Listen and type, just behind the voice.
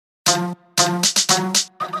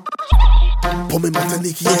Pour mes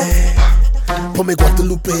Martinique, yeah. Pour mes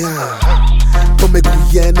Guadeloupe, pour mes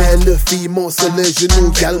Guyane, le fille, mon soleil, genou,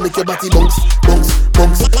 gal, make your body bounce, bounce,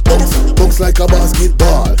 bounce, bounce, bounce like a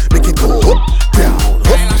basketball. Make it go up, down,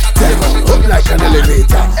 up like an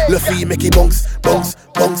elevator. Le fille, make it bounce, bounce,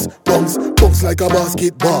 bounce, bounce, bounce like a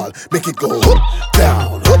basketball. Make it go up,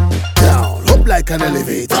 down, up like an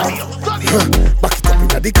elevator. Back it up in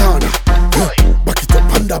the corner. Back it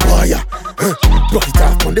up on the bar. Block it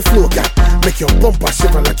off on the floor, girl. Make your bumper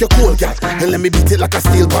shiver like your cold, girl. And let me beat it like a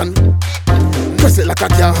steel pan. Press it like a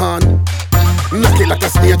car hand. Knock it like a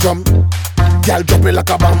snare drum. Girl, drop it like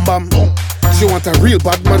a bam bam. She want a real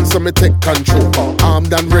bad man, so me take control.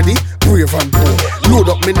 Armed and ready, brave and bold. Load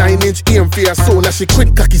up me 9-inch aim for her soul. As she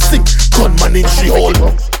quick cocky sink, gunman in she hold.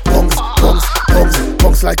 Bounce, bounce, bounce,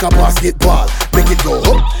 bounce like a basketball. Make it go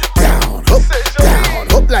up, down,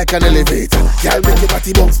 up like an elevator. Girl, make your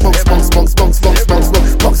body bounce, bounce, bounce, bounce, bounce, bounce, bounce,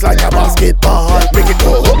 bounce, bounce like a basketball. Make it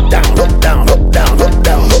go up, down, up, down, up, down, up,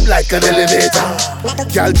 down, up like an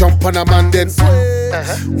elevator. Girl, jump on a man then,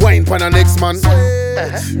 wine on a next man,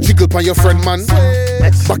 jiggle on your friend man,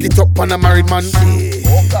 back it up on a married man,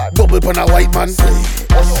 bubble on a white man,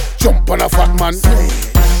 jump on a fat man,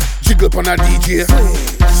 jiggle on a DJ,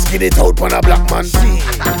 skin it out on a black man.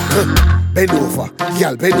 Bend over,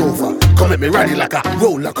 girl, bend over. Come let me ride it like a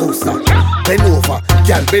roller coaster. Bend over,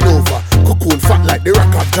 girl, bend over. Cocoon fat like the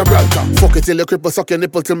rock of Gibraltar. Fuck it till your cripple, suck your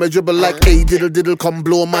nipple till me dribble like hey diddle diddle, come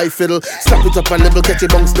blow my fiddle. Slap it up a level, catch your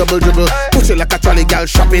bounce, double dribble. Push it like a trolley, girl,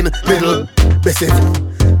 shopping middle.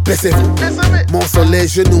 Baissez-vous, mon sur les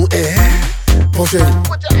genoux,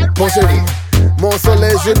 Penchez-vous, mon sur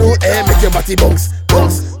les genoux, make your body bounce,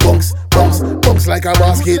 bounce, bounce, bounce, bounce like a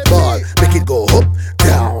basketball. Make it go up,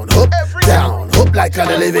 down, up like an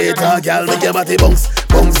elevator. Girl, make your body bounce,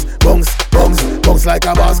 bounce, bounce, bounce, bounce like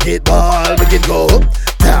a basketball. Make it go up,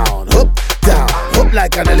 down, up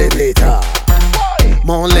like an elevator.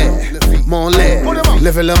 Mon lait,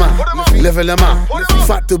 levez la main,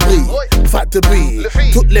 fat to brille,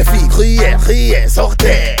 toutes les filles, criez,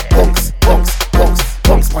 sortez. Bounce, bounce, bounce,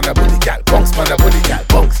 bounce, prends la body gal, bounce, prends la body gal,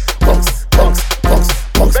 bounce, bounce, bounce, bounce,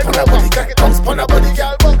 bounce, prends la body gal, bounce, prends la body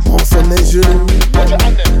gal. Mon sur les genoux,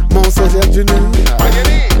 mon sur les genoux,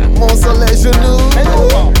 mon sur les genoux,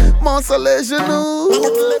 mon sur les genoux.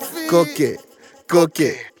 Coquet,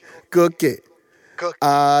 coquet, coquet.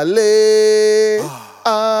 Allez,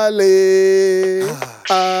 allez,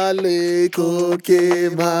 allez,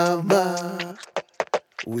 coquet, maman.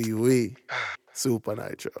 Oui, Super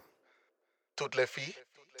Nitro. Toutes les filles,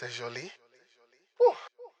 c'est joli.